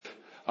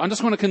I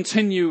just want to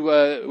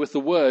continue with the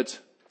word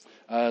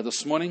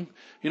this morning.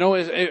 You know,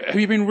 have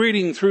you been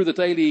reading through the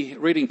daily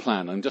reading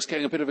plan and just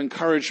getting a bit of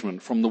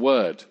encouragement from the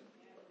word?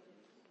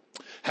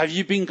 Have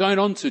you been going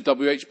on to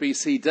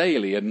WHBC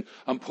Daily and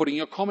putting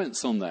your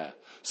comments on there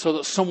so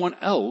that someone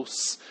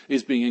else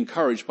is being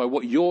encouraged by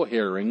what you're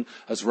hearing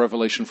as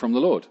revelation from the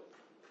Lord?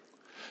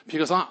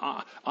 Because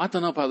I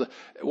don't know about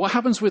what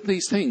happens with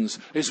these things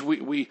is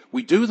we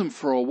do them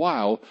for a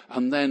while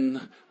and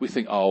then we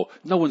think, oh,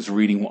 no one's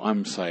reading what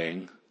I'm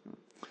saying.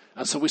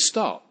 And so we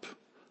stop.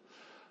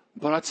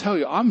 But I tell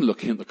you, I'm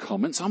looking at the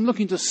comments. I'm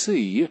looking to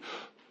see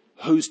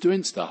who's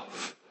doing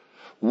stuff.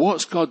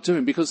 What's God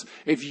doing? Because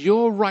if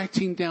you're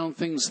writing down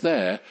things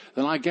there,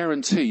 then I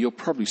guarantee you're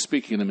probably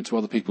speaking them into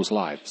other people's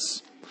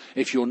lives.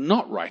 If you're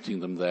not writing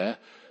them there,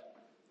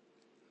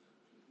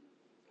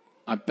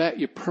 I bet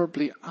you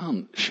probably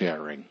aren't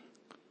sharing.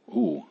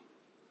 Ooh.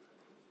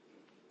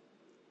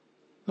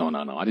 No,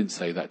 I didn't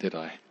say that, did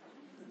I?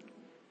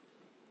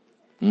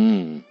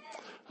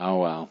 Oh,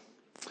 well.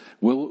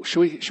 Well, should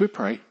we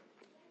pray?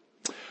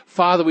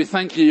 Father, we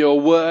thank you.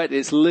 Your word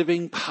is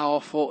living,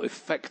 powerful,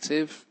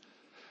 effective,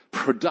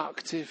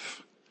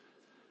 productive,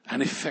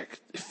 and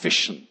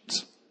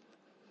efficient.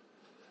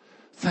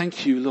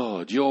 Thank you,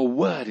 Lord. Your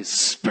word is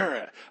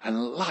spirit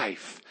and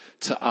life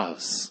to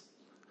us.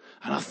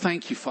 And I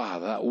thank you,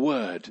 Father, that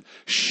word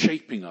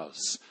shaping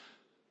us,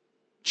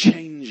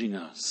 changing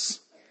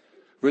us,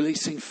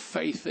 releasing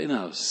faith in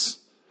us,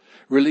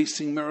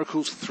 releasing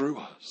miracles through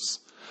us.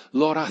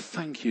 Lord, I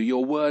thank you.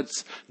 Your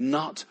word's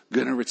not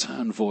going to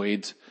return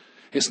void.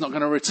 It's not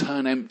going to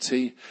return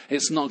empty.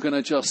 It's not going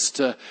to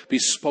just be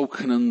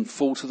spoken and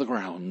fall to the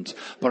ground.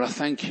 But I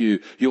thank you,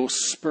 your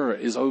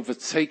spirit is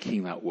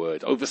overtaking that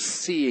word,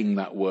 overseeing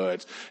that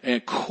word,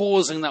 and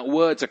causing that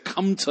word to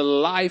come to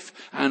life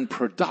and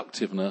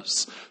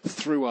productiveness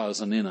through us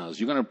and in us.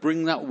 You're going to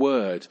bring that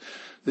word,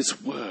 this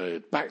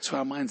word, back to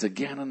our minds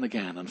again and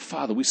again. And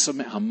Father, we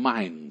submit our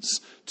minds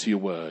to your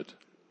word.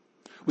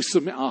 We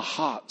submit our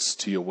hearts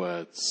to your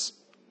words.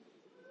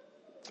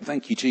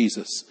 Thank you,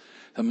 Jesus,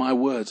 that my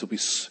words will be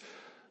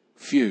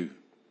few,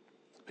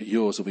 but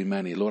yours will be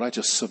many. Lord, I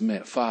just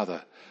submit,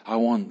 Father, I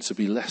want to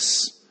be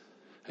less,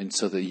 and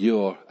so that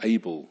you're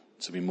able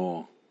to be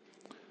more.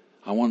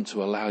 I want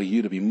to allow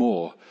you to be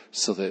more,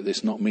 so that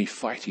it's not me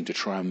fighting to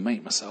try and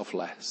make myself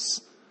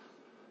less.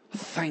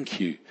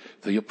 Thank you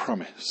for your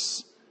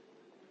promise.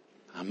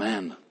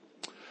 Amen.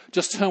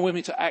 Just turn with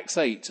me to Acts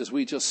 8 as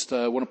we just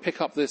want to pick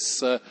up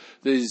this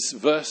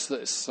verse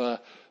that's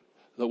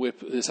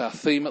is our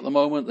theme at the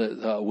moment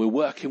that we're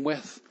working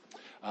with.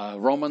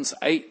 Romans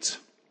 8.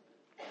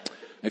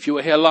 If you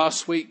were here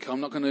last week,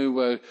 I'm not going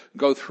to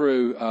go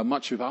through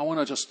much of it. I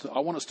want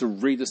us to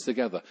read this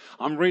together.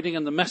 I'm reading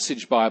in the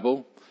Message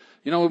Bible.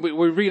 You know,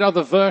 we read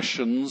other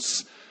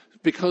versions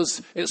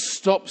because it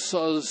stops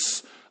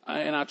us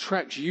in our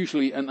tracks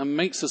usually and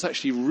makes us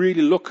actually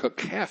really look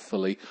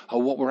carefully at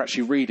what we're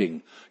actually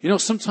reading. You know,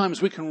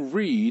 sometimes we can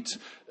read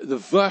the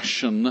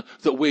version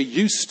that we're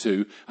used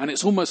to and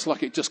it's almost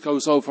like it just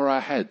goes over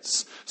our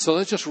heads. So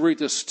let's just read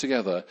this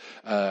together.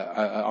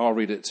 I'll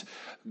read it.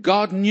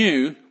 God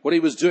knew what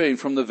he was doing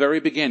from the very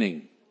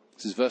beginning.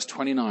 This is verse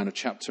 29 of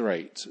chapter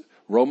 8.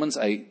 Romans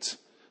 8,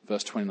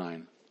 verse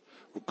 29.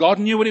 God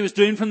knew what he was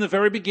doing from the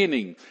very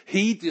beginning.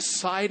 He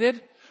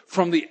decided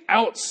from the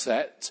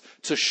outset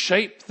to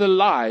shape the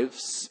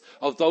lives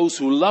of those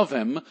who love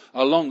him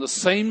along the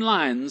same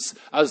lines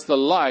as the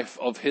life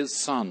of his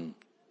Son.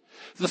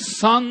 The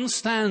Son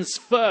stands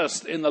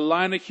first in the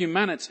line of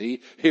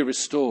humanity he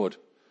restored.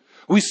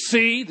 We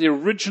see the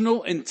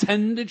original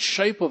intended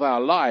shape of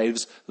our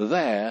lives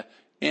there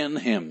in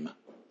him.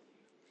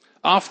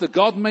 After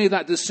God made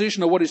that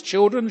decision of what his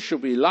children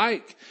should be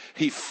like,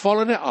 he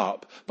followed it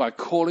up by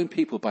calling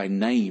people by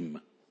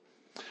name.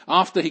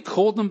 After he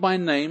called them by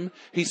name,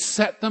 he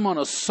set them on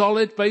a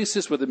solid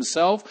basis with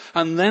himself,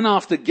 and then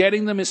after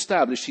getting them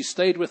established, he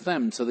stayed with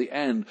them to the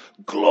end,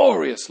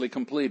 gloriously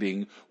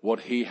completing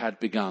what he had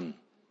begun.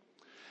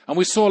 And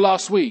we saw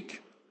last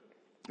week,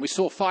 we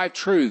saw 5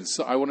 truths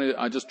that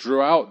I just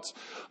drew out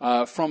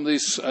from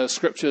these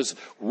scriptures.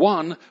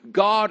 1,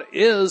 God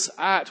is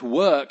at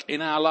work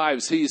in our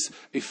lives. He's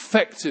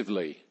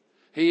effectively,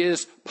 he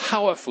is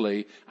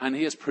powerfully, and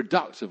he is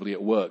productively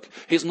at work.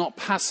 He's not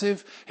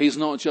passive. He's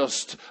not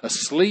just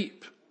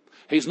asleep.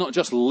 He's not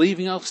just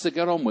leaving us to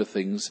get on with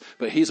things,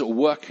 but he's at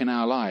work in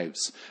our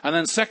lives. And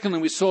then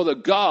secondly, we saw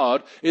that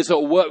God is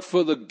at work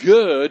for the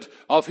good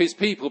of his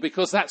people,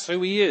 because that's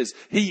who he is.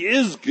 He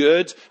is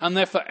good, and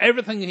therefore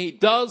everything he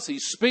does, he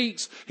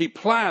speaks, he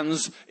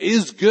plans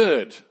is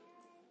good.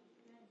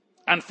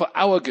 And for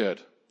our good.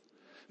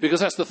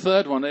 Because that's the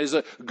third one, is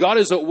that God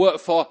is at work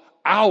for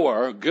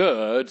our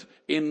good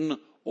in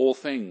all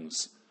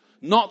things.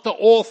 Not that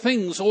all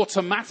things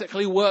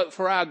automatically work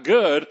for our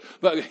good,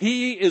 but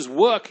he is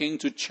working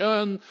to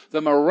turn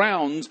them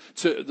around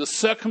to the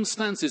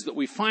circumstances that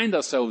we find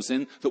ourselves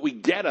in, that we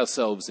get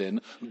ourselves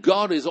in.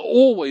 God is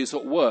always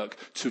at work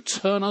to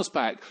turn us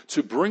back,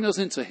 to bring us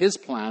into his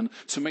plan,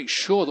 to make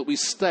sure that we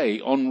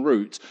stay en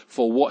route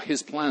for what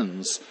his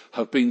plans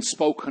have been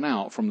spoken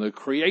out from the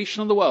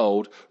creation of the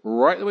world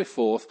right the way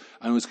forth,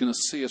 and is going to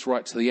see us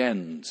right to the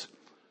end.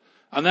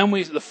 And then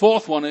the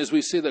fourth one is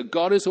we see that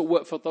God is at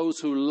work for those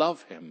who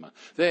love him.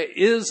 There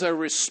is a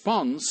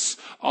response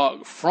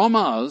from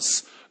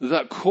us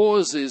that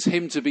causes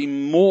him to be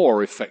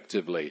more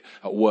effectively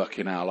at work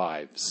in our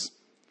lives.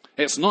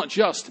 It's not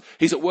just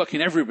he's at work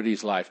in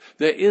everybody's life.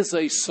 There is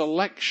a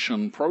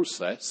selection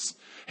process.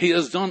 He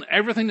has done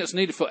everything that's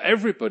needed for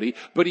everybody,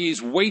 but he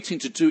is waiting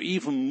to do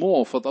even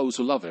more for those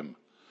who love him.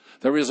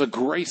 There is a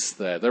grace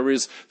there. There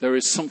is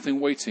something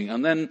waiting.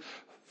 And then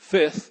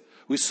fifth,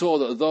 we saw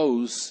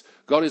that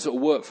God is at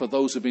work for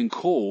those who have been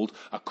called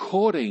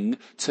according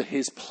to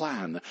his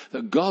plan.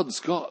 That God's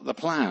got the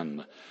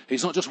plan.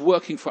 He's not just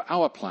working for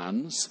our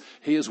plans.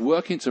 He is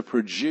working to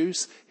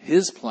produce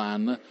his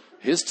plan,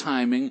 his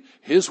timing,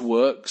 his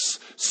works,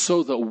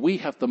 so that we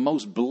have the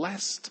most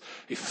blessed,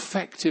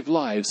 effective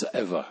lives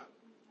ever.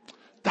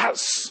 That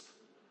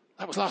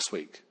was last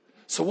week.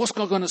 So what's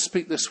God going to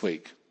speak this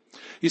week?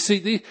 You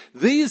see,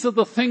 these are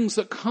the things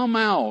that come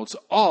out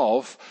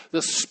of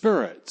the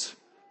Spirit.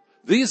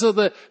 These are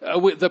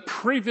the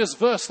previous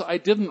verse that I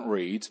didn't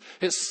read.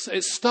 It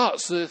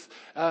starts with,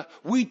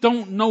 we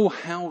don't know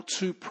how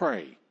to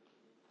pray.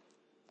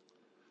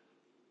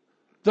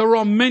 There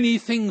are many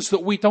things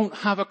that we don't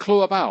have a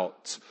clue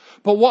about.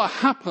 But what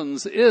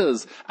happens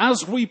is,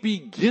 as we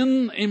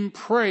begin in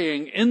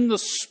praying in the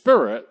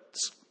Spirit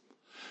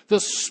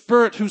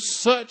who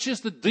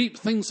searches the deep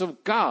things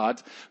of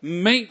God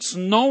makes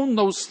known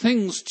those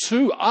things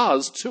to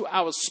us, to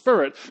our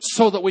spirit,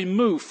 so that we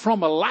move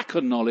from a lack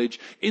of knowledge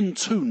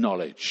into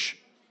knowledge.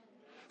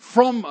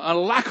 From a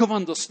lack of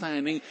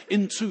understanding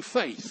into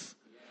faith.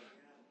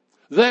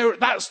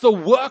 That's the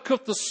work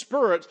of the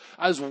Spirit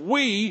as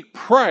we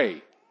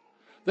pray.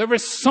 There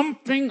is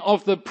something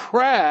of the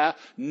prayer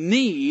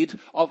need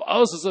of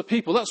us as a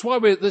people. That's why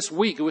this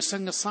week we're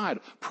setting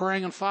aside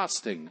praying and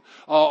fasting,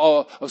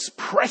 or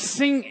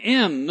pressing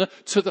in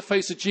to the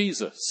face of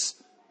Jesus.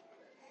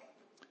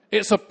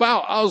 It's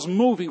about us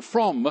moving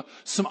from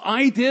some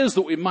ideas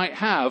that we might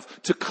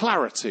have to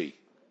clarity.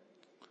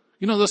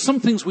 You know, there's some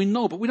things we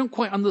know, but we don't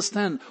quite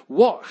understand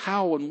what,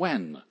 how, and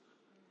when.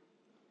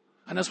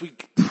 And as we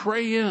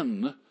pray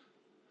in,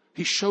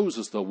 he shows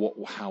us the what,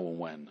 how, and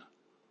when.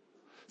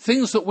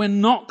 Things that we're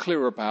not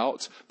clear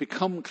about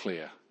become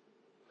clear.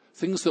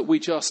 Things that we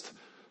just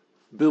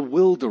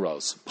bewilder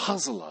us,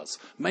 puzzle us,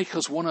 make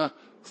us want to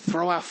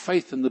throw our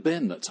faith in the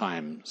bin at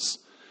times.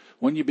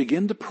 When you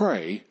begin to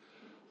pray,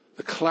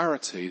 the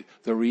clarity,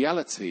 the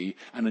reality,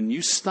 and a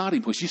new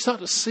starting point, you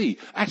start to see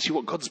actually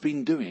what God's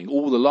been doing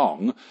all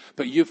along,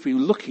 but you've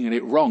been looking at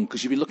it wrong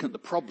because you've been looking at the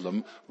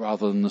problem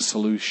rather than the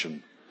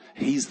solution.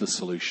 He's the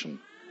solution.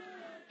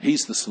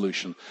 He's the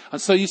solution.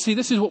 And so you see,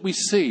 this is what we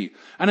see.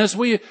 And as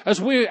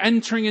we're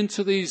entering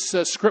into these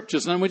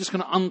scriptures, and we're just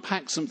going to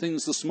unpack some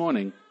things this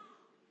morning,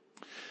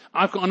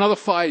 I've got another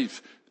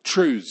 5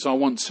 truths I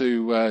want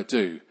to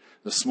do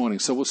this morning.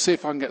 So we'll see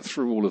if I can get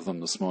through all of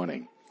them this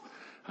morning.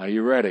 Are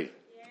you ready?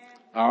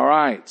 Yeah. All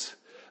right.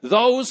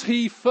 Those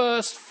he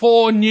first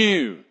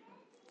foreknew.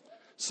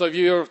 So if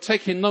you're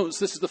taking notes,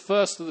 this is the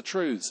first of the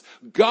truths.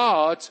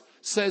 God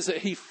says that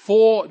he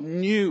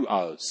foreknew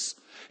us.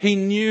 He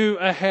knew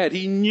ahead.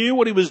 He knew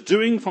what he was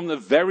doing from the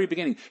very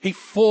beginning. He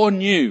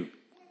foreknew.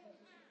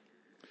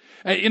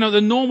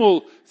 The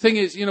normal thing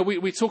is,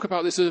 we talk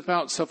about this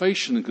about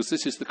salvation because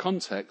this is the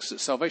context.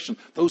 It's salvation.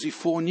 Those he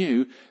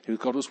foreknew,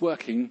 God was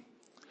working.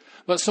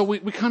 But so we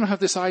kind of have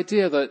this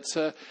idea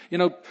that,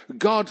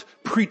 God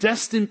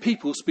predestined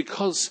people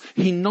because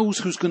he knows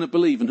who's going to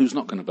believe and who's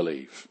not going to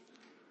believe.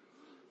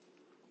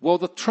 Well,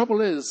 the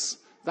trouble is,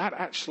 that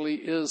actually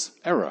is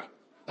error.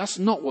 That's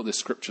not what this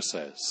scripture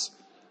says.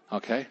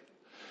 Okay?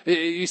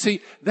 You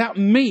see, that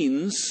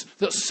means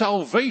that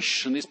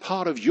salvation is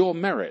part of your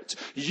merit.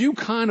 You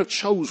kind of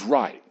chose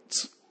right.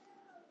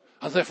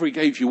 And therefore he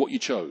gave you what you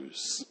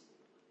chose.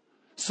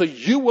 So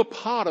you were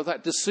part of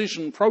that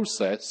decision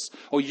process,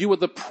 or you were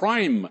the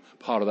prime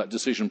part of that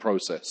decision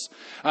process.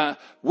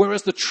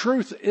 Whereas the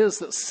truth is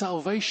that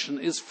salvation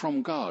is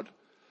from God.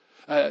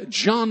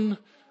 John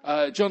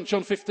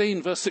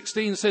 15 verse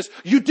 16 says,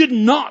 you did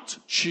not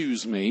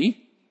choose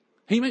me.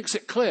 He makes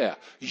it clear.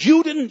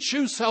 You didn't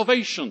choose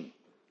salvation.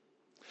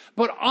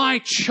 But I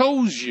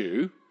chose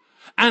you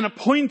and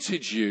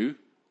appointed you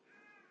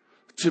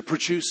to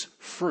produce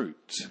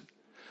fruit.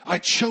 I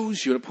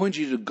chose you and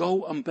appointed you to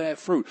go and bear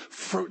fruit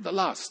that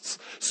lasts.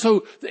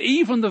 So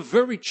even the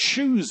very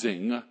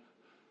choosing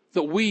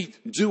that we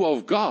do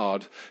of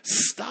God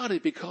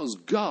started because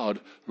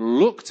God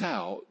looked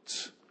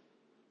out,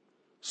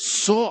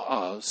 saw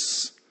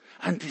us,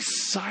 and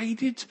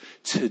decided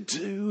to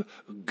do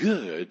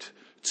good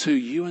to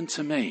you and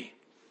to me.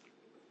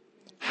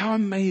 How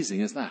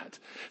amazing is that?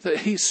 That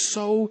he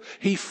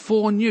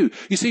foreknew.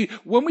 You see,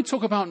 when we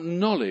talk about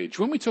knowledge,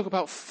 when we talk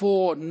about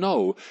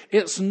foreknow,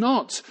 it's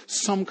not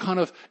some kind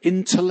of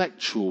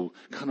intellectual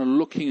kind of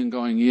looking and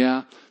going,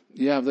 yeah,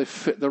 they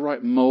fit the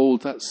right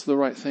mold, that's the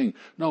right thing.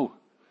 No,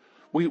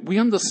 we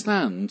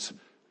understand,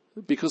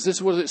 because this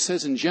is what it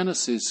says in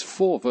Genesis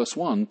 4 verse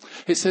 1.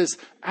 It says,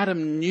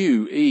 Adam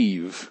knew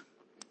Eve,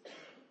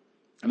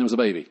 and there was a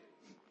baby.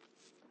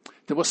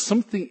 There was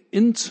something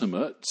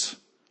intimate,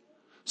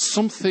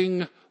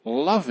 something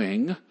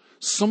loving,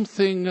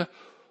 something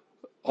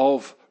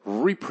of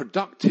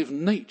reproductive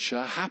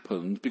nature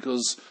happened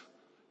because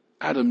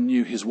Adam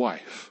knew his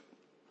wife.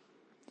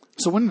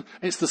 So when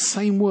it's the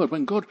same word,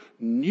 when God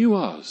knew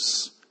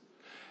us,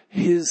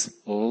 his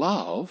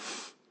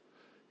love,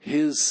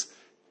 his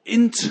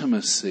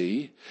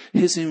intimacy,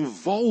 his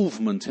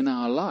involvement in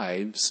our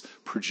lives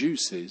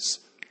produces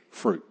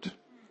fruit.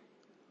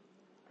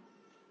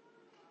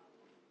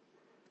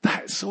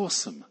 That's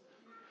awesome.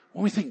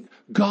 When we think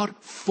God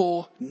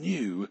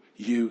foreknew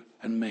you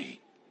and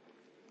me.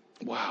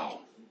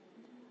 Wow.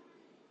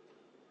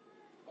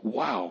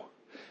 Wow.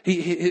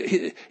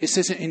 It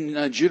says in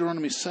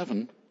Deuteronomy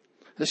 7.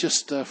 Let's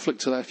just flick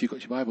to that if you've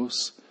got your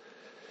Bibles.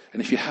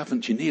 And if you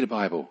haven't, you need a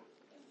Bible.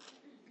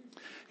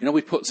 You know,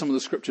 we put some of the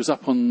scriptures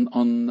up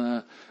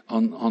on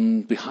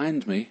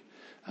behind me,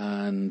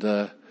 and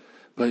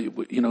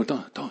but you know,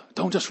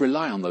 don't just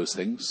rely on those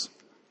things.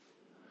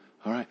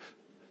 All right.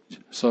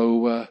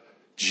 So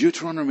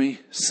Deuteronomy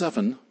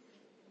 7,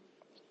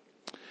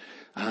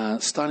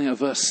 starting at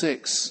verse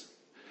 6,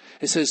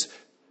 it says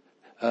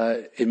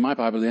in my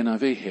Bible, the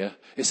NIV here,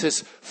 it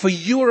says, "For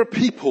you are a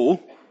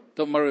people."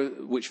 Don't matter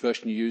which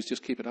version you use,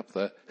 just keep it up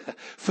there.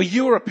 "For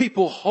you are a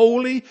people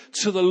holy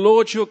to the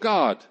Lord your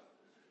God.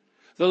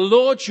 The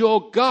Lord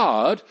your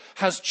God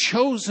has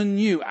chosen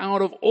you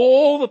out of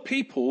all the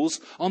peoples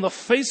on the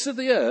face of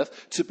the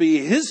earth to be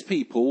his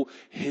people,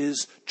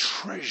 his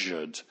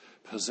treasured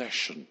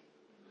possession."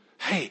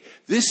 Hey,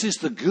 this is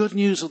the good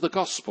news of the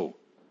gospel.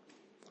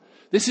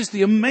 This is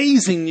the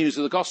amazing news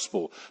of the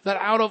gospel, that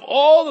out of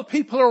all the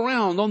people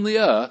around on the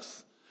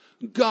earth,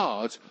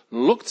 God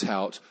looked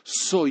out,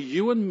 saw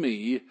you and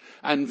me,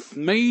 and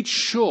made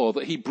sure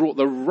that he brought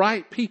the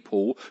right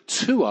people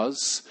to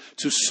us,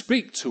 to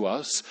speak to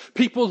us,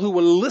 people who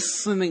were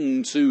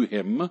listening to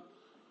him,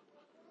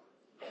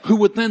 who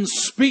would then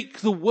speak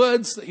the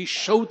words that he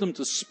showed them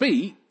to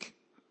speak,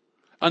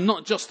 and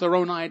not just their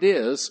own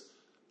ideas.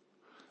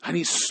 And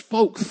he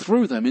spoke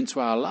through them into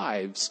our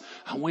lives,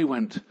 and we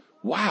went,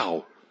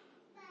 wow.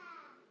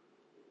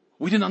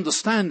 We didn't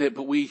understand it,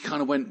 but we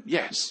kind of went,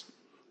 yes.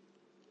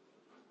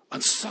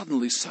 And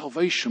suddenly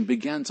salvation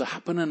began to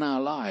happen in our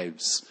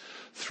lives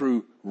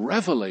through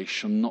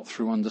revelation, not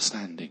through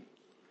understanding.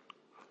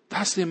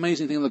 That's the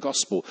amazing thing of the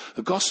gospel.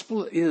 The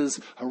gospel is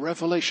a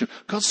revelation.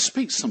 God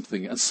speaks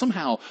something and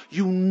somehow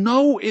you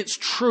know it's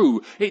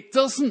true. It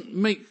doesn't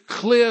make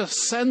clear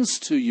sense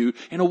to you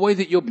in a way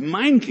that your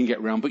mind can get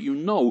around, but you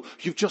know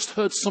you've just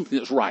heard something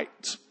that's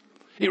right.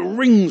 It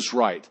rings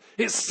right.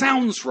 It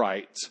sounds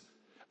right.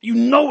 You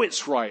know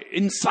it's right.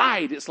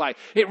 Inside, it's like,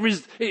 it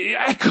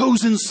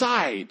echoes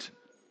inside.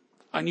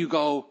 And you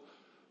go,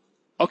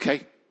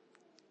 okay,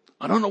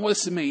 I don't know what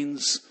this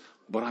means,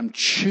 but I'm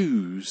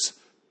choose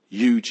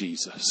you,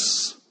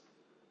 Jesus.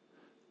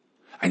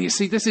 And you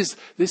see, this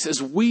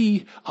is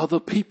we are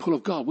the people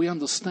of God. We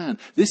understand.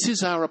 This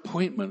is our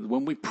appointment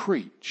when we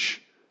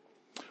preach.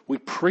 We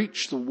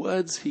preach the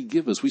words he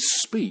gives us. We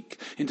speak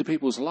into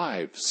people's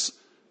lives.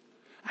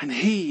 And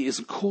he is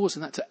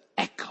causing that to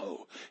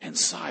echo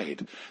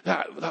inside.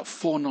 That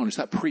foreknowledge,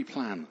 that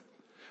pre-plan.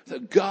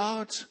 That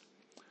God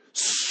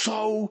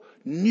so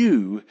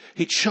knew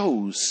he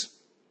chose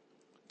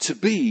to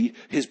be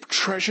his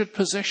treasured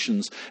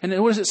possessions. And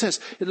what does it say?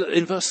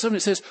 In verse 7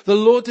 it says, "The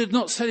Lord did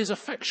not set his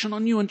affection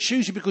on you and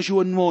choose you because you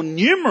were more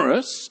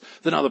numerous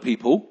than other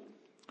people,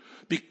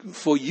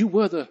 for you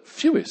were the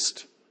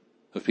fewest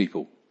of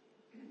people.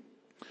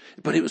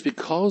 But it was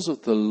because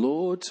of the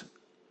Lord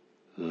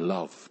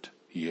loved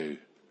you."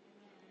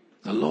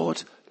 The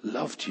Lord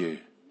loved you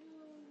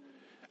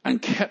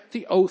and kept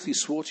the oath he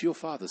swore to your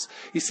fathers.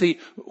 You see,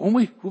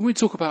 when we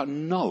talk about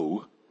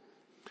know,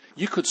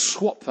 you could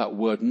swap that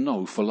word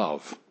know for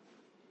love.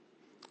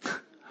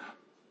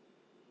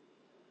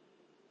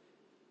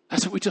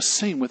 That's what we just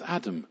seen with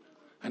Adam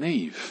and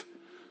Eve.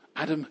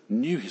 Adam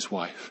knew his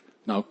wife.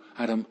 No,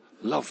 Adam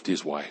loved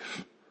his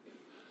wife.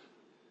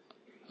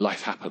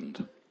 Life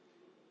happened.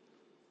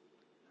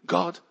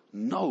 God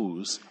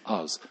knows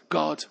us.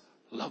 God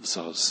loves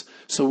us.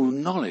 So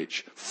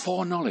knowledge,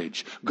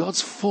 foreknowledge,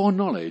 God's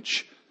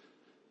foreknowledge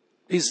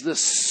is the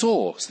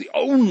source, the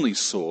only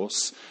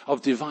source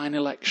of divine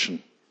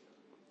election.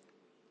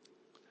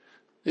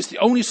 It's the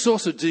only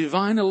source of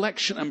divine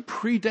election, and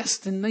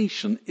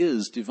predestination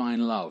is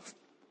divine love.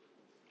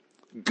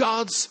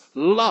 God's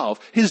love,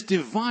 his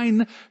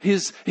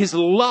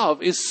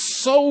love is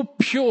so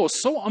pure,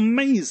 so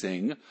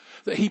amazing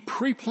that he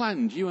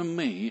pre-planned you and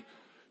me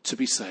to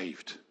be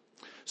saved.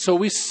 So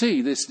we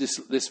see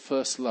this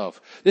first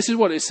love. This is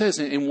what it says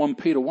in 1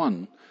 Peter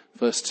 1,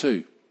 verse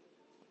 2.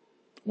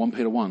 1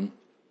 Peter 1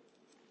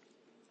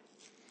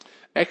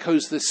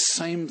 echoes this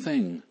same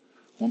thing.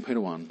 1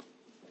 Peter 1.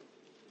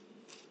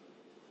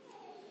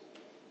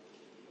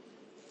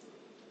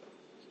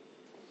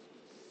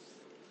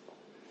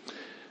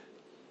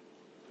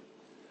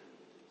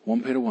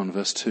 Peter 1,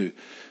 verse 2.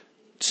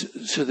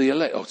 To the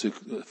elect, to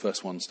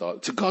verse 1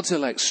 start. To God's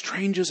elect,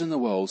 strangers in the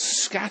world,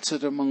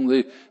 scattered among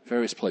the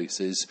various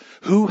places,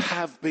 who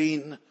have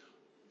been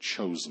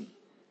chosen.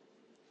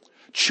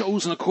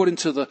 Chosen according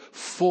to the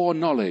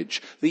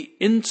foreknowledge, the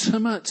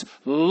intimate,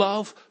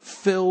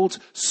 love-filled,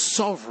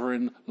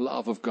 sovereign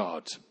love of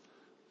God.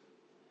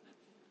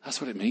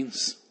 That's what it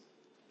means.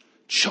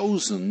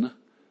 Chosen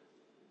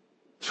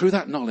through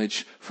that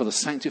knowledge for the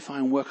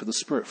sanctifying work of the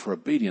Spirit, for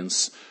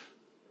obedience.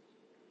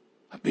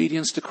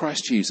 Obedience to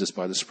Christ Jesus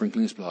by the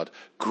sprinkling of his blood.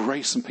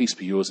 Grace and peace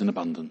be yours in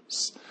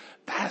abundance.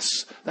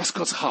 That's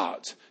God's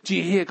heart. Do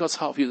you hear God's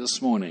heart for you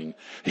this morning?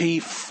 He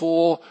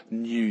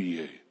foreknew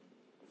you.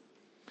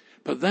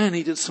 But then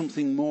he did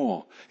something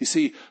more. You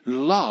see,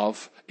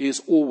 love is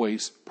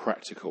always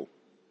practical.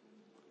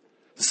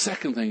 The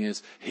second thing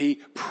is he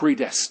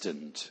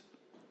predestined.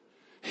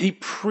 He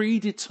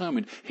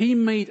predetermined. He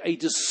made a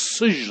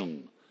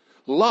decision.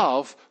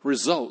 Love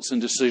results in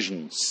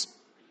decisions.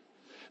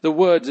 The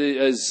word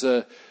is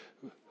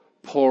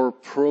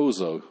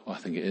porprozo, I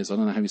think it is. I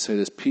don't know how you say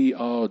this.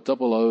 P-R-O-O-R-I-Z-O.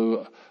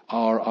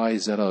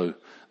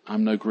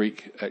 I'm no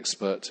Greek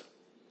expert.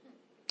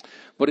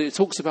 But it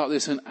talks about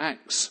this in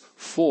Acts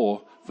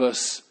 4,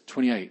 verse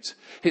 28.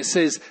 It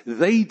says,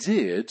 they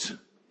did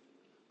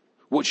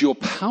what your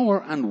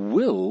power and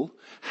will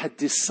had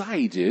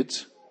decided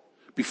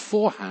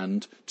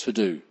beforehand to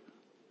do.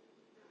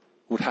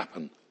 Would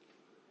happen,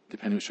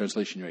 depending which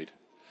translation you read.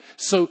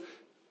 So,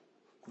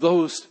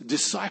 those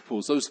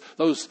disciples,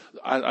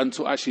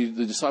 actually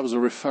the disciples are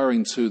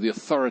referring to the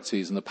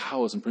authorities and the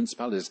powers and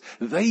principalities.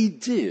 They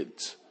did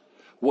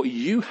what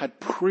you had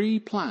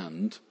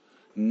pre-planned,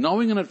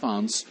 knowing in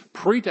advance,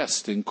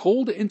 predestined,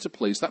 called it into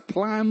place, that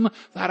plan,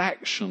 that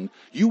action,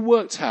 you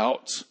worked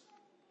out.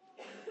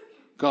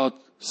 God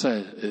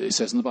said, it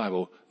says in the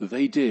Bible,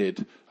 they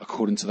did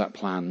according to that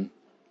plan.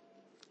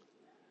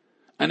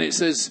 And it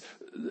says,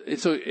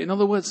 so in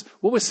other words,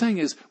 what we're saying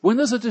is, when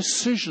there's a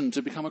decision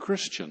to become a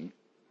Christian,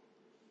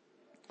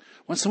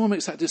 when someone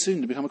makes that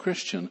decision to become a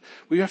Christian,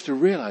 we have to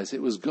realize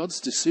it was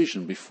God's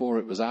decision before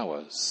it was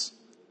ours,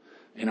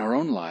 in our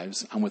own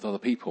lives and with other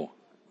people.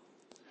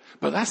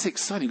 But that's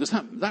exciting because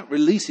that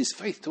releases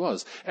faith to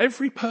us.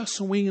 Every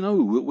person we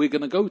know that we're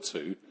going to go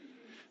to,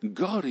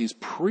 God is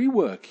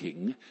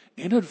pre-working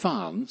in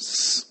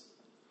advance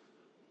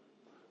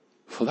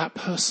for that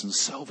person's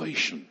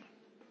salvation.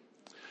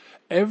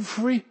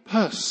 Every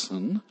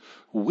person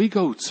we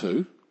go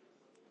to,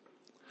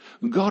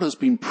 God has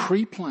been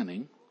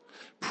pre-planning,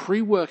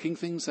 pre-working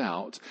things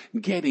out,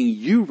 getting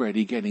you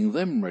ready, getting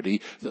them ready,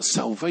 that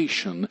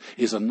salvation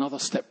is another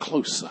step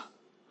closer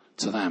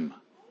to them.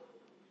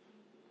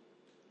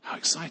 How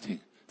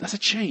exciting. That's a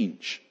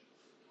change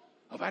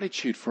of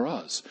attitude for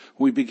us.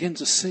 We begin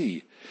to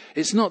see.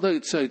 It's not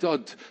that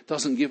God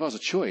doesn't give us a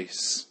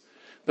choice.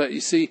 But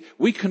you see,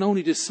 we can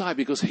only decide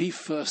because he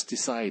first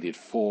decided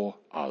for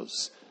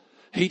us.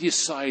 He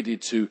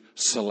decided to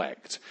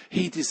select.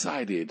 He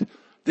decided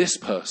this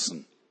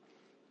person.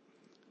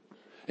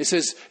 It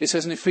says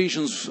in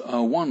Ephesians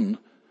 1,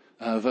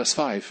 verse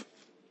 5,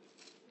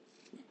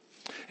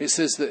 it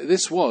says that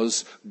this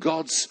was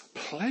God's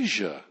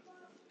pleasure.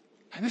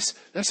 And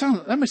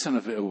that may sound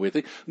a bit of a weird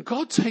thing.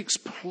 God takes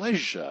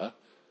pleasure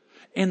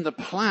in the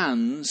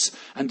plans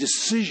and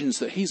decisions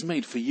that he's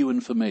made for you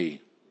and for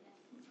me.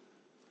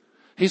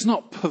 He's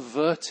not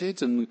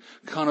perverted and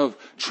kind of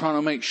trying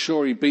to make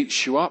sure he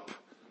beats you up.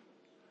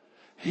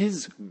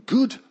 His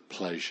good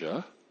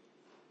pleasure,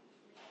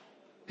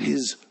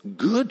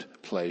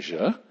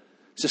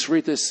 just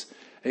read this,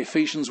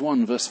 Ephesians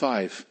 1 verse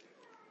 5.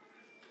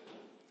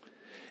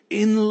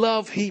 In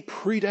love he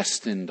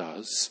predestined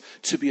us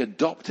to be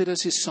adopted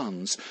as his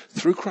sons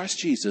through Christ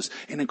Jesus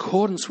in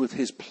accordance with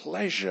his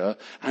pleasure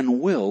and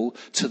will,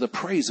 to the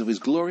praise of his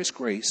glorious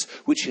grace,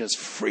 which he has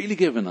freely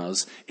given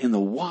us in the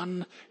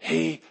one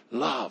he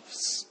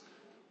loves.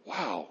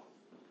 Wow.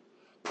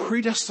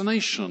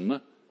 Predestination,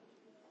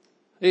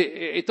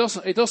 it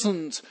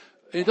doesn't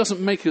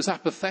make us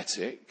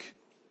apathetic.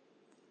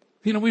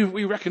 You know,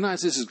 we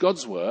recognize this is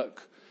God's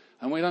work,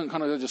 and we don't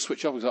kind of just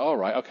switch off and say, all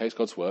right, okay, it's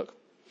God's work.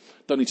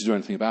 Don't need to do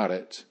anything about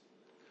it.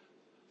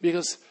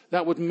 Because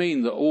that would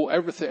mean that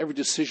every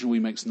decision we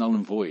make is null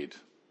and void.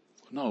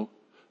 No.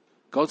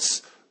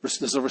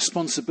 There's a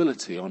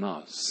responsibility on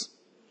us.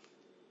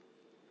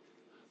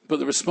 But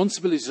the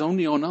responsibility is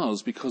only on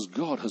us because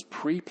God has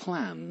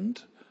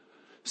pre-planned,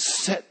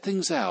 set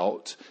things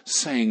out,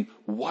 saying,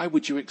 why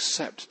would you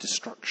accept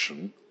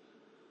destruction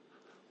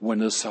when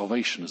there's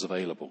salvation is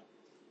available?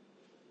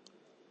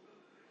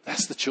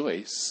 That's the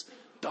choice.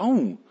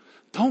 Don't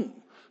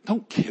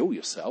kill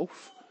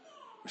yourself.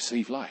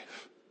 Receive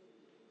life.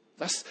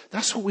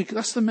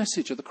 That's the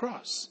message of the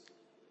cross.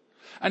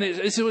 And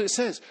it's what it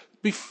says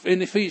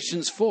in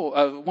Ephesians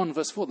 4, 1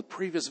 verse 4, the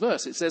previous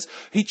verse. It says,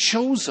 he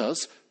chose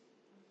us,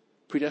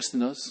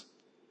 predestined us,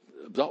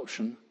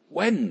 adoption,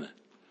 when?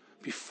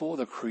 Before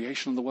the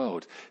creation of the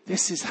world.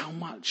 This is how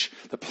much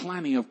the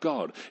planning of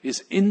God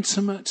is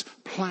intimate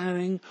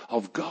planning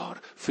of God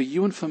for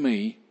you and for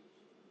me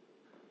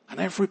and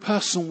every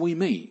person we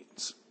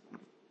meet.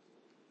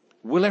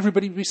 Will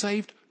everybody be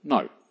saved?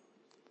 No.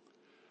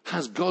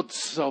 Has God's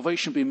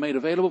salvation been made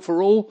available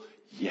for all?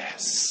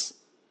 Yes.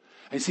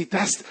 And see,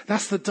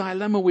 that's the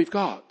dilemma we've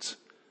got.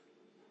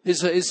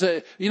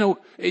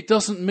 It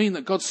doesn't mean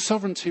that God's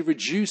sovereignty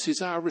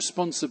reduces our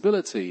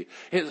responsibility.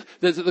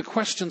 The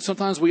question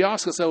sometimes we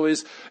ask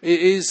ourselves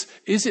is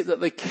it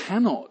that they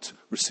cannot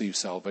receive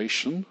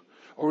salvation,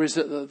 or is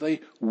it that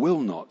they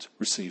will not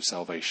receive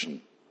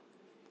salvation?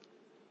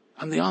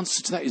 And the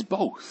answer to that is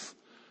both.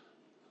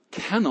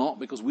 Cannot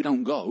because we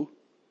don't go,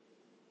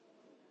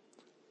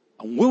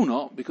 and will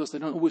not because they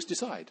don't always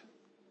decide.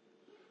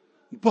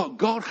 But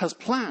God has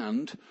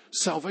planned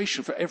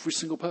salvation for every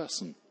single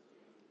person.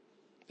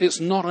 It's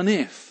not an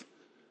if.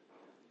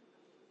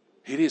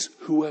 It is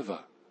whoever.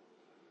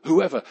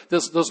 Whoever.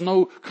 There's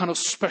no kind of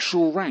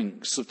special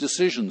ranks of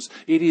decisions.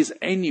 It is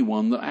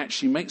anyone that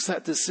actually makes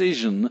that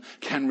decision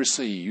can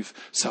receive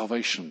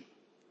salvation.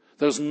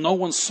 There's no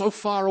one so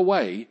far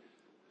away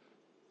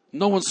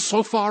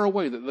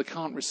that they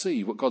can't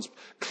receive what God's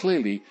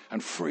clearly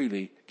and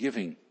freely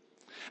giving.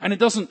 And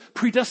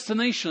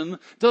predestination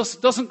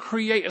doesn't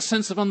create a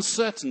sense of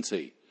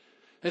uncertainty.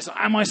 It's,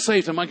 am I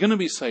saved? Am I going to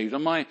be saved?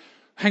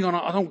 Hang on,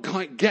 I don't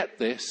quite get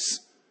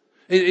this.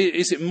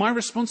 Is it my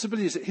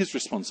responsibility? Is it his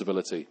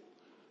responsibility?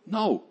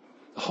 No.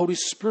 The Holy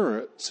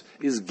Spirit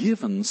is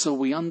given so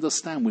we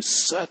understand with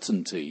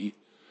certainty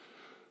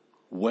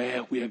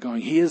where we are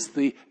going. Here's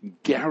the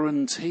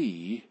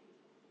guarantee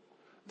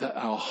that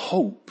our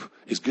hope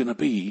is going to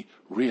be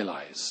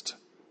realized.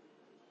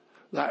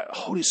 That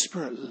Holy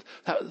Spirit,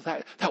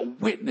 that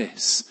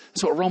witness.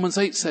 That's what Romans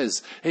 8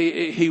 says.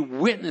 He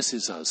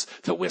witnesses us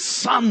that we're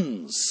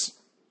sons.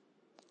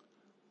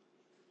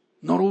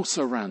 Not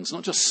also rans,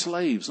 not just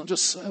slaves, not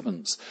just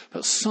servants,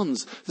 but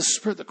sons. The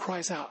Spirit that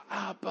cries out,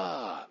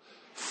 Abba,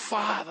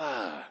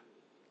 Father,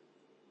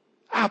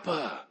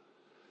 Abba.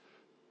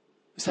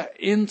 It's that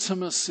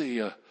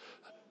intimacy,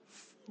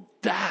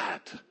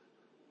 Dad.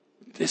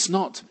 It's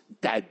not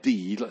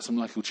daddy, like some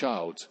little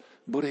child,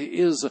 but it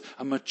is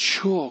a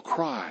mature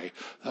cry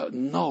that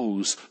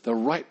knows the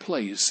right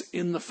place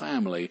in the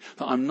family,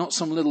 that I'm not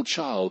some little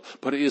child,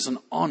 but it is an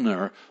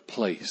honor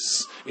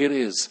place. It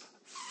is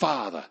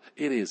Father,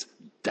 it is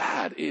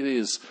Dad, it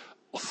is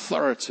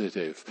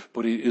authoritative,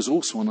 but it is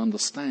also an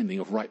understanding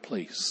of right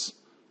place.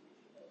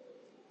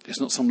 It's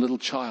not some little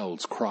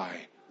child's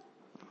cry.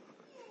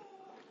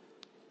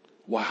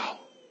 Wow.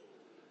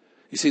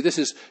 You see, this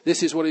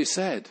is what he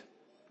said.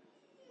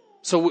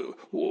 So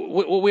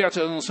what we have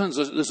to understand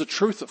is there's a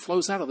truth that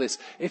flows out of this.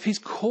 If he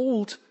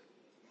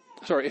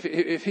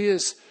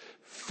has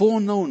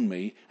foreknown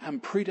me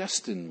and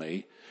predestined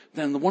me,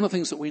 then one of the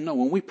things that we know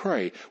when we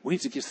pray, we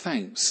need to give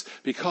thanks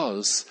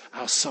because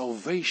our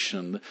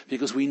salvation,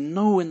 because we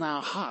know in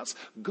our hearts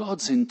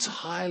God's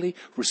entirely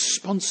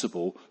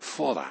responsible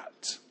for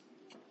that.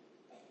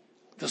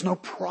 There's no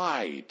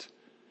pride.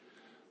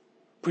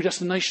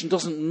 Predestination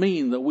doesn't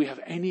mean that we have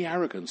any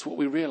arrogance. What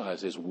we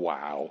realize is,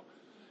 wow,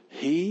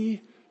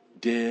 he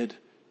did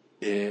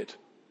it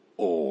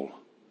all.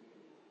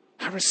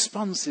 Our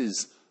response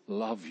is,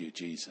 love you,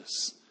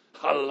 Jesus.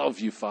 I love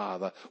you,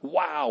 Father.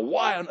 Wow,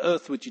 why on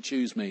earth would you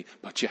choose me?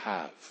 But you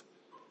have.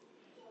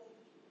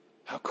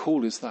 How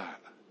cool is that?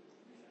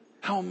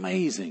 How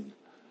amazing.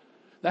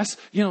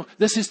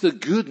 This is the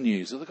good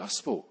news of the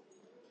gospel.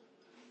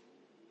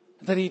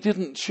 That he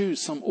didn't choose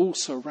some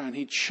also-ran.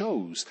 He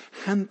chose,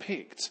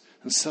 handpicked,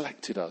 and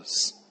selected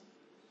us.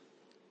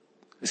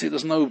 You see,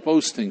 there's no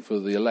boasting for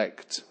the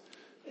elect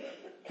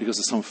because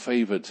of some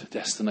favored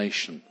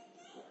destination.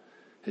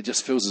 It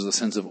just fills us a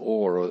sense of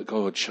awe that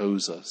God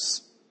chose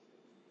us.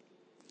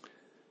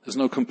 There's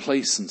no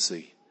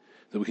complacency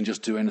that we can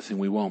just do anything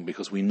we want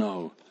because we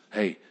know,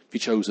 hey, if he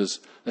chose us,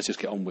 let's just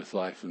get on with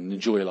life and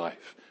enjoy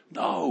life.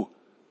 No.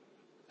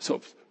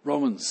 So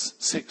Romans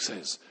 6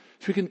 says,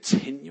 should we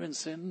continue in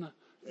sin?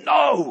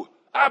 No,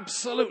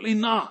 absolutely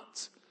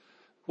not.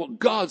 What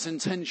God's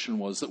intention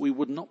was that we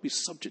would not be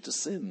subject to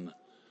sin.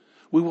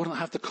 We wouldn't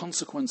have the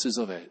consequences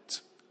of it.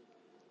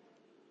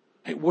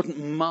 It wouldn't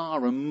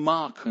mar and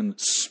mark and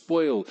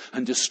spoil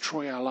and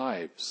destroy our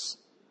lives.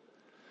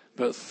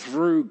 But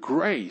through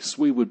grace,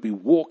 we would be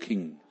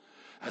walking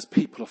as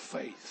people of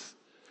faith,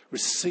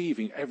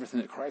 receiving everything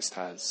that Christ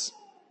has.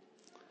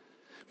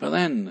 But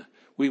then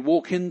we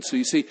walk into,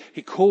 you see,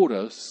 he called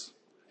us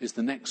is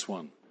the next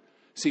one.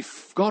 See,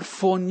 God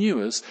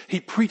foreknew us,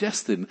 he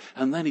predestined,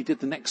 and then he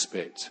did the next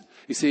bit.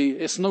 You see,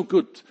 it's no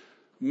good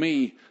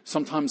me,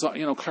 sometimes,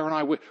 Claire and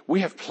I, we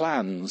have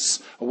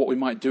plans of what we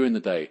might do in the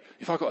day.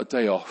 If I got a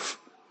day off,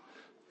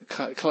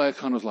 Claire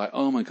kind of like,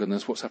 oh my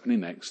goodness, what's happening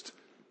next?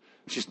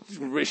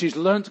 She's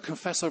learned to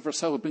confess over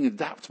herself as being an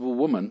adaptable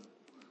woman.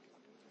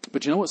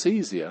 But you know what's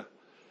easier?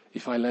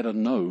 If I let her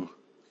know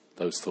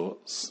those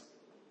thoughts.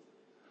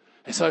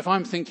 And so if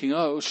I'm thinking,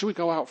 oh, should we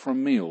go out for a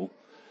meal?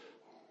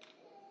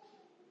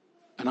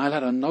 And I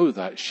let her know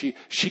that, she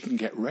can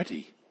get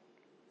ready.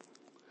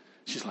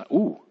 She's like,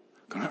 oh,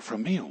 going out for a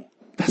meal.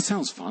 That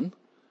sounds fun.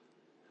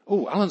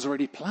 Oh, Alan's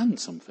already planned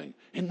something.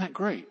 Isn't that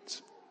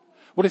great?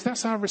 Well, if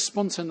that's our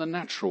response in the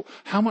natural,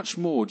 how much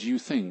more do you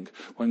think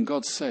when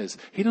God says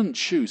he doesn't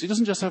choose, he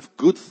doesn't just have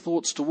good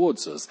thoughts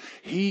towards us,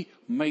 he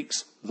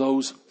makes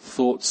those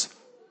thoughts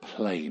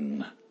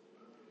plain.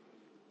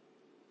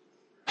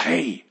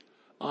 Hey,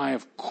 I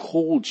have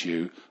called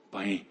you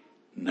by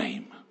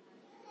name.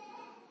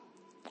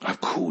 I've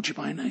called you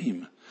by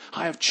name.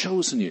 I have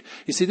chosen you.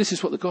 You see, this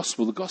is what the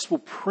gospel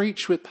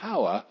preached with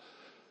power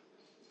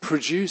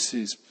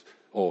produces,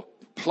 or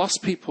plus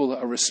people that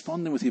are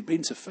responding with the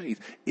obedience of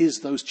faith, is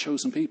those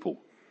chosen people.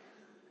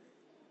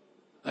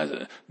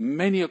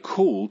 Many are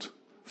called,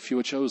 few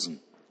are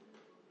chosen.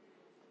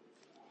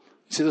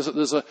 You see,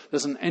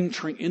 there's an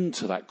entering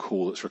into that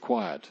call that's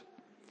required.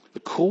 The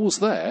call's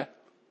there.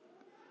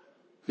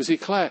 You see,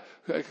 Claire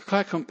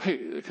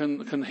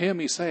can hear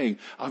me saying,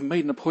 I've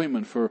made an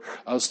appointment for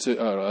us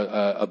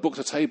to book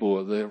a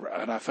table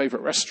at our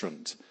favourite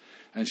restaurant.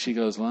 And she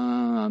goes,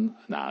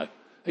 no,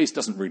 he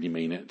doesn't really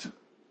mean it.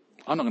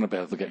 I'm not going to be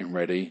able to get him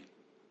ready.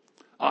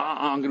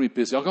 I'm going to be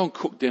busy. I'll go and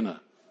cook dinner.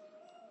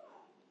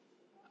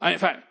 And in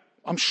fact,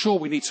 I'm sure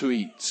we need to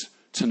eat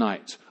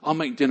tonight. I'll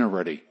make dinner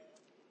ready.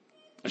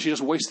 And she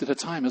just wasted her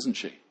time, hasn't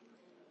she?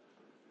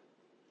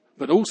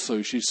 But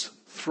also she's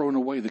thrown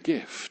away the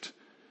gift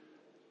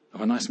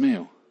of a nice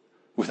meal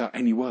without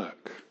any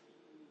work.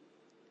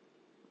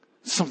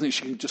 Something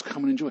she can just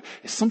come and enjoy.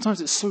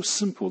 Sometimes it's so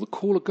simple. The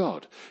call of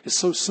God is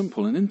so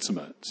simple and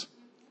intimate.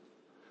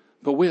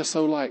 But we are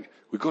so like,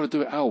 we've got to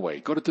do it our way.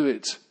 Got to do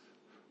it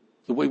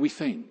the way we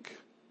think.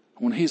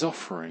 And when he's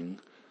offering,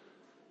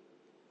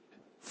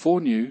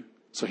 foreknew,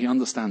 so he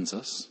understands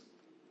us,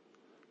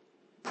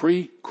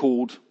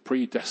 pre-called,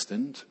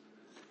 predestined,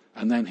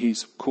 and then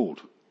he's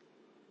called.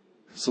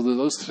 So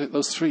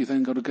those three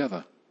then go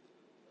together.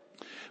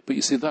 But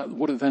you see, that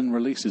what it then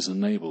releases and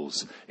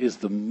enables is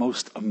the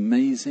most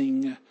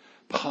amazing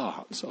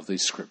part of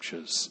these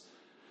scriptures,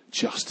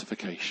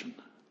 justification.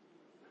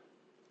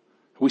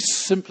 We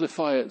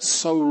simplify it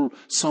so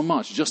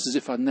much, just as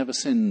if I'd never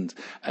sinned.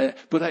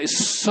 But that is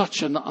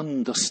such an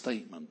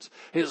understatement.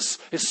 It's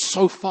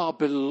so far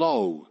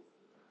below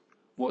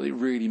what it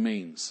really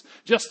means.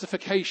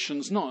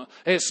 Justification's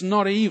it's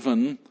not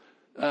even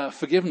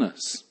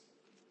forgiveness.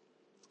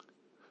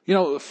 You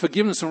know,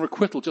 forgiveness and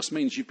requital just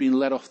means you've been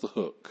let off the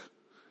hook.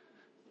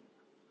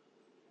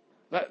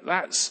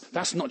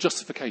 That's not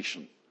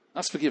justification.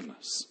 That's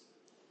forgiveness.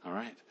 All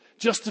right?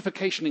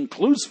 Justification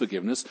includes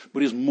forgiveness,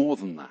 but is more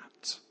than that.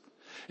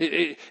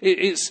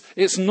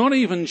 It's not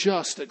even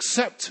just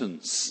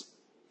acceptance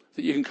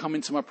that you can come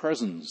into my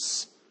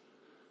presence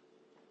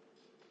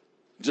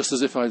just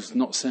as if I've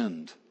not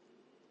sinned.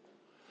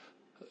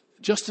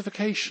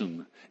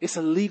 Justification, it's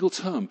a legal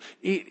term.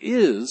 It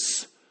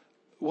is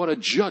what a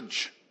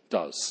judge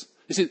does.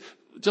 You see,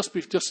 just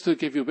to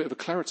give you a bit of a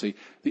clarity,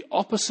 the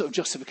opposite of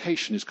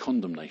justification is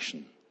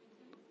condemnation.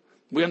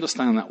 We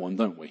understand that one,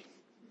 don't we?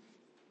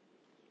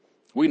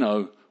 We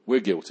know we're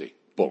guilty.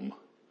 Boom.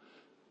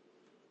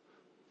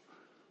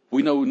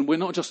 We know we're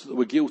not just that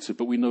we're guilty,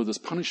 but we know there's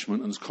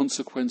punishment and there's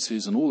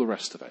consequences and all the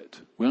rest of it.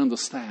 We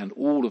understand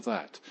all of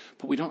that,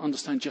 but we don't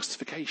understand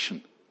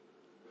justification.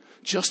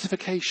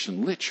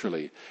 Justification,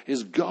 literally,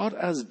 is God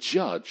as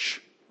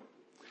judge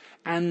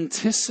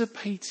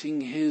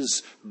anticipating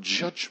his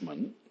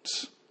judgment,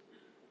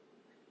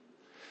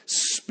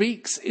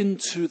 speaks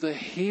into the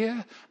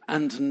here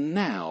and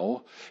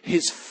now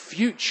his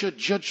future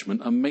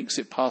judgment and makes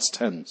it past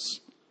tense.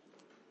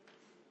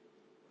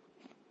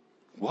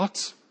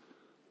 What?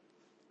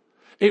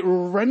 It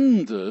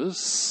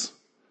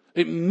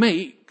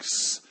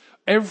makes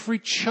every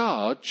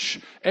charge,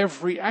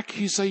 every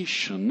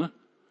accusation,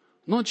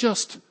 not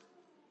just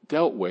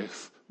dealt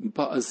with,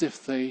 but as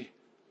if they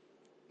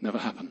never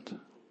happened.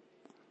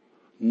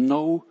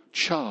 No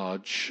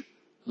charge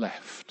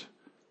left.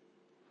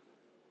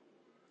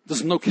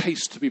 There's no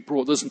case to be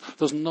brought.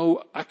 There's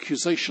no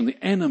accusation. The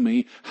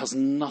enemy has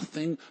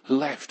nothing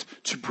left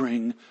to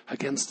bring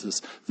against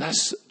us.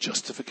 That's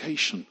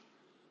justification.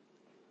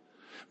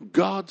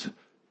 God,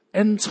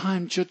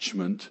 end-time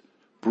judgment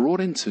brought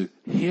into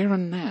here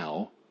and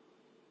now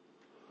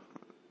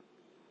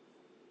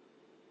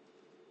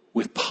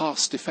with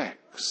past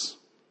effects.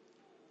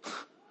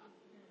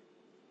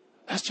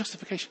 That's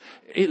justification.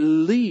 It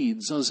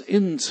leads us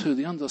into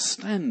the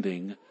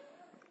understanding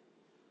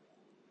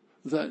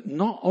that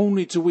not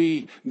only do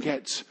we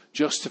get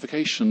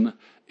justification,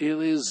 it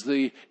is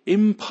the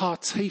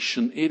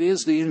impartation, it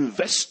is the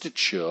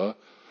investiture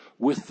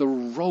with the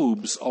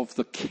robes of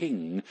the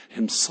King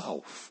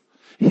himself,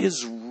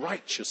 his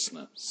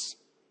righteousness.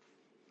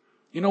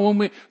 You know,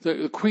 when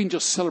the Queen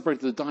just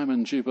celebrated the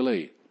Diamond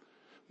Jubilee,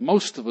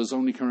 most of us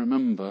only can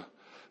remember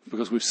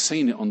because we've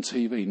seen it on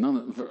TV.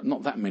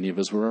 Not that many of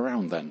us were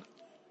around then.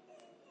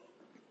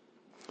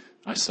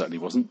 I certainly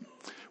wasn't.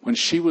 When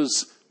she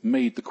was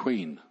made the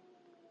queen,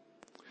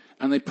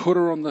 and they put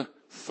her on the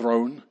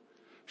throne,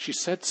 she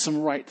said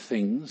some right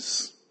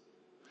things,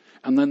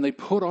 and then they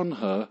put on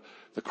her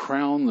the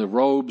crown, the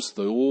robes,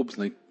 the orbs,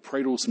 and they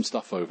prayed all some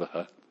stuff over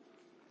her.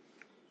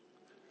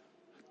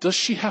 Does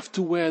she have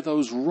to wear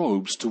those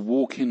robes to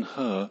walk in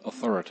her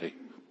authority?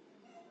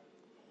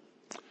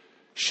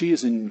 She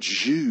is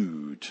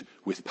endued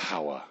with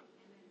power.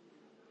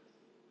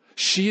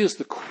 She is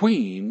the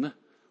queen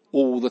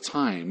all the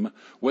time,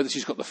 whether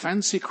she's got the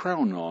fancy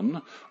crown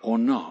on or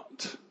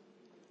not.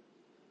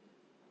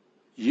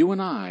 You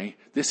and I,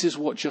 this is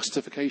what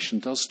justification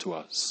does to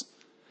us.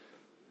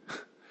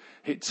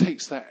 It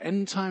takes that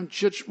end-time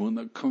judgment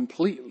that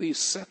completely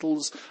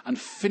settles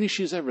and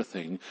finishes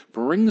everything,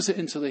 brings it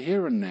into the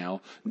here and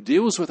now,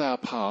 deals with our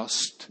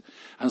past,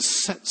 and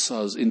sets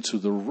us into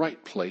the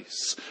right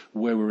place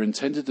where we're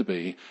intended to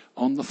be,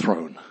 on the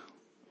throne.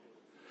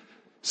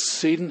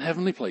 Seated in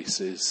heavenly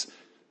places,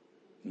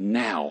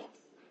 now.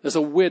 There's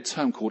a weird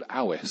term called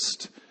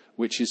outset,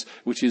 which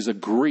is a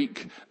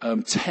Greek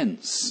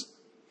tense.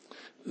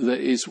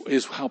 That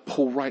is how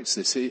Paul writes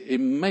this. It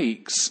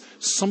makes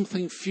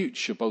something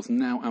future both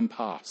now and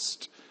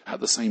past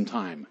at the same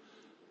time.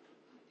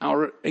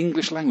 Our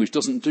English language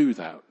doesn't do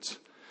that.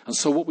 And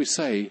so what we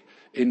say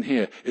in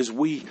here is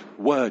we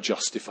were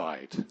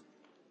justified.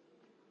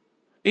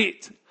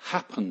 It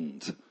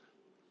happened.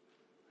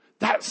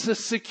 That's the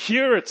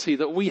security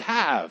that we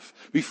have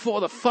before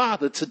the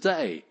Father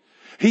today.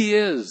 He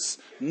is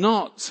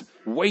not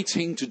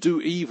waiting to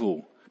do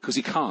evil because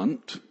he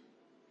can't.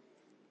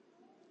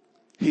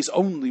 He's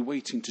only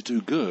waiting to do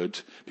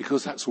good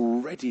because that's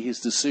already his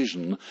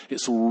decision.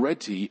 It's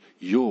already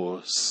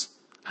yours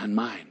and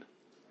mine.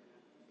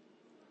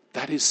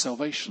 That is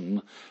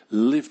salvation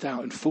lived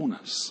out in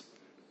fullness.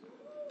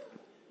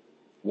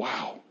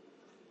 Wow.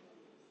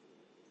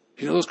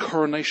 You know those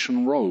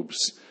coronation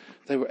robes?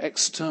 They were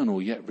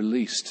external yet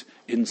released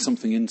in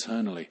something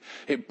internally.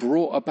 It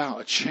brought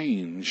about a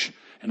change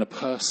in a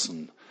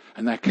person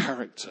and their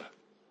character.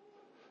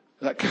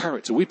 That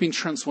character, we've been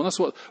transformed.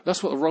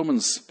 That's what the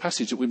Romans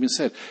passage that we've been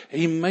said.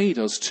 He made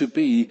us to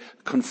be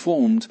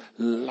conformed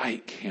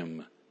like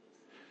him.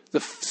 The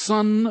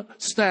Son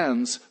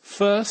stands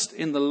first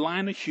in the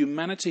line of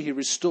humanity he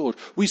restored.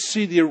 We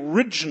see the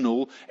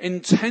original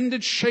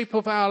intended shape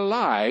of our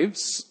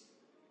lives.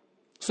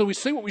 So we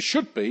see what we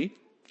should be.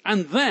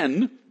 And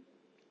then,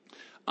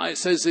 he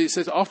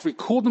says, after he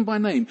called them by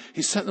name,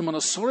 he set them on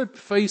a solid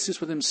basis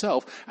with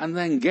himself, and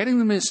then getting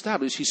them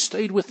established, he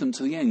stayed with them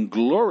to the end,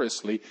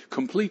 gloriously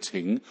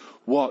completing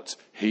what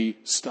he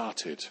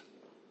started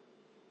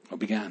or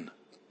began.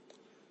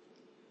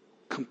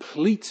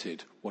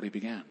 Completed what he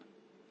began.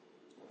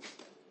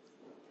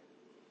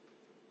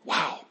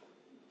 Wow.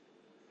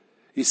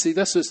 You see,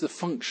 this is the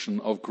function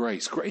of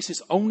grace.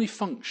 Grace's only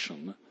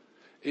function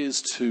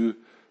is to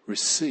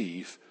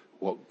receive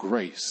what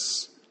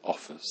grace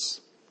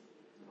offers.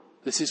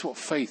 This is what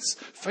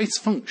faith's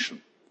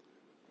function.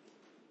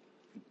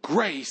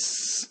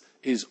 Grace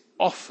is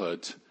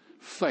offered,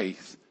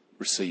 faith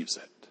receives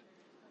it.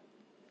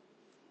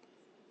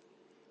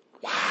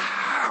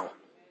 Wow.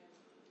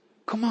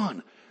 Come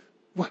on.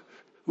 Well,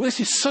 this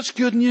is such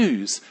good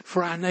news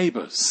for our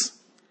neighbours.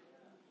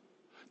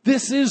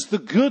 This is the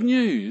good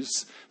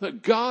news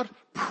that God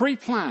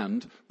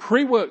pre-planned,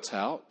 pre-worked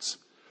out,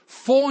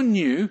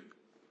 foreknew,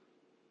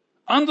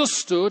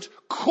 understood,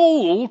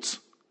 called,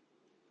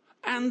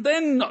 and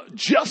then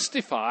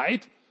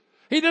justified.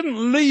 He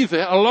didn't leave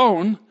it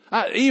alone.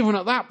 Even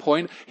at that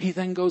point, he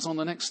then goes on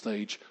the next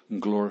stage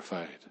and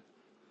glorified.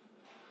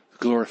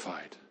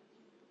 Glorified.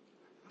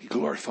 He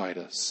glorified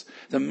us.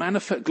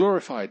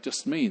 Glorified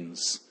just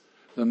means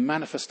the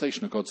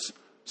manifestation of God's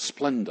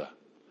splendor.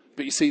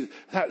 But you see,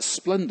 that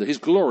splendor, his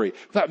glory,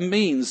 that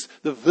means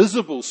the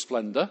visible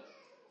splendor.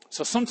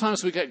 So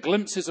sometimes we get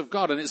glimpses of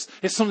God and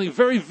it's something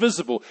very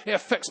visible. It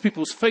affects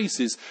people's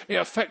faces. It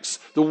affects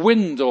the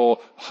wind or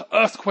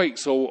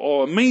earthquakes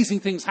or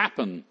amazing things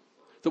happen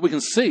that we can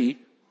see.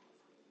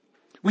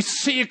 We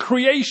see a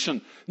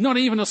creation, not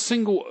even a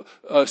single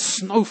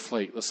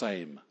snowflake the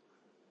same.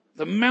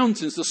 The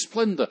mountains, the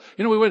splendor.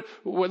 You know, we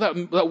went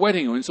that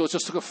wedding and so I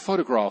just took a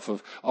photograph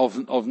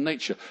of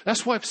nature.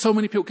 That's why so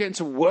many people get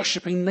into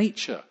worshipping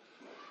nature.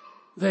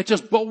 They're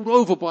just bowled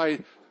over by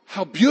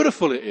how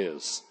beautiful it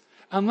is.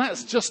 And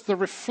that's just the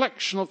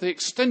reflection of the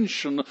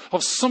extension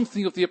of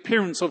something of the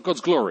appearance of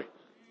God's glory.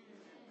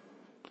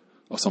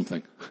 Or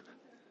something.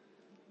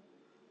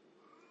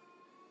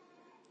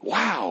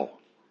 Wow.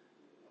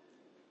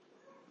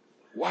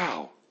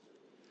 Wow.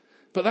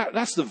 But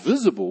that's the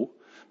visible.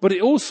 But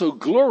it also,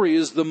 glory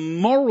is the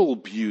moral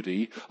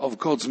beauty of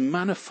God's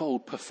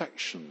manifold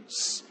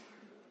perfections.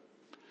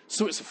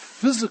 So it's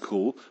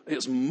physical,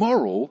 it's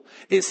moral,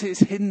 it's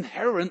his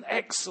inherent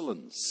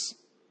excellence.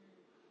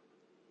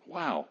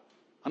 Wow.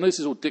 I know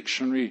this is all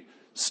dictionary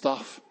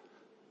stuff,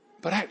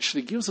 but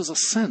actually gives us a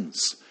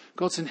sense.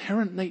 God's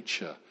inherent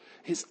nature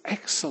It's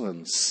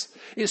excellence.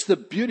 It's the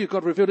beauty of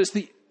God revealed. It's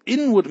the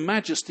inward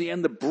majesty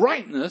and the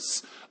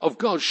brightness of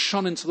God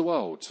shone into the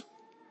world.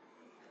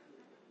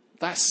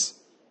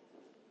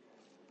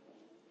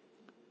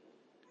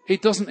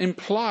 It doesn't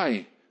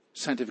imply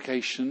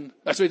sanctification.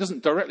 So it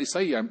doesn't directly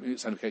say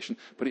sanctification,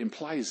 but it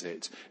implies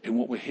it in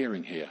what we're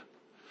hearing here.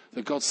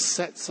 That God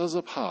sets us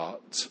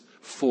apart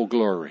for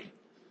glory.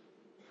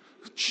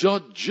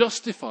 God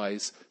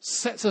justifies,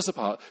 sets us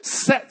apart,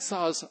 sets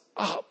us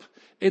up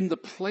in the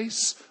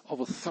place of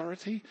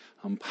authority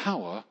and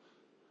power,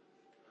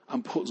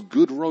 and puts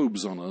good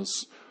robes on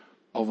us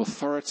of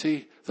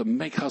authority that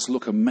make us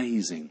look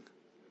amazing.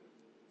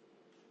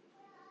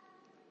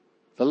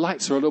 The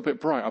lights are a little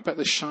bit bright. I bet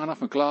they shine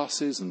off my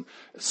glasses and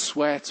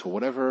sweat or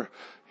whatever.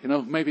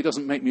 Maybe it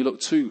doesn't make me look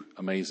too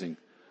amazing.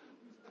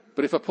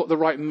 But if I put the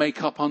right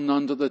makeup on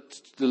under the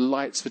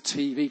lights for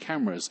TV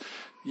cameras,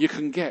 you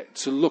can get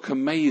to look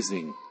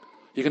amazing.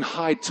 You can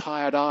hide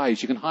tired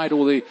eyes. You can hide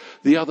all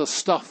the other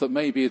stuff that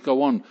maybe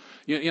go on.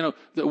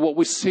 What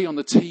we see on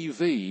the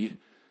TV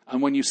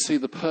and when you see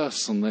the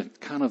person,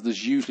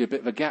 there's usually a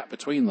bit of a gap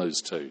between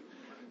those two.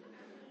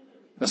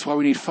 That's why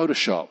we need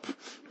Photoshop.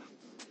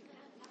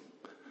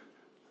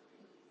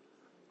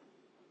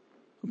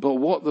 But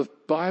what the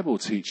Bible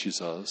teaches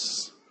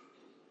us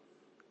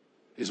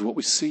is what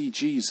we see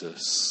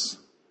Jesus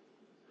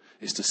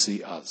is to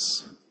see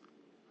us.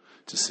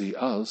 To see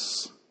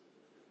us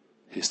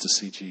is to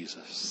see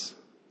Jesus.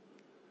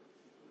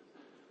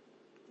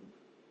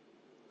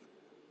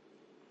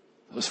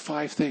 Those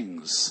 5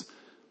 things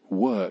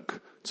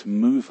work to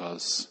move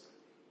us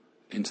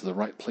into the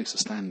right place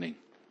of standing.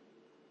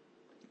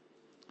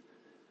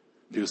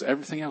 Because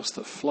everything else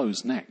that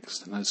flows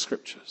next in those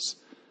scriptures,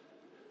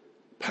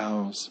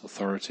 powers,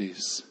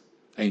 authorities,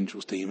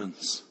 angels,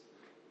 demons,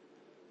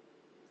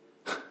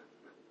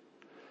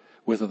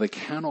 whether they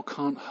can or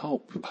can't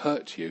help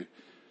hurt you,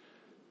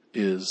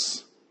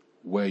 is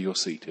where you're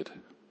seated.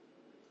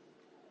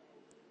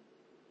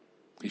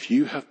 If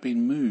you have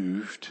been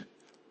moved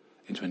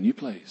into a new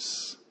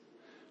place,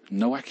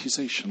 no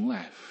accusation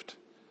left,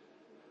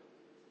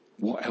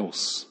 what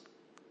else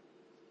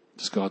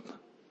does God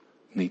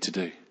need to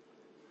do?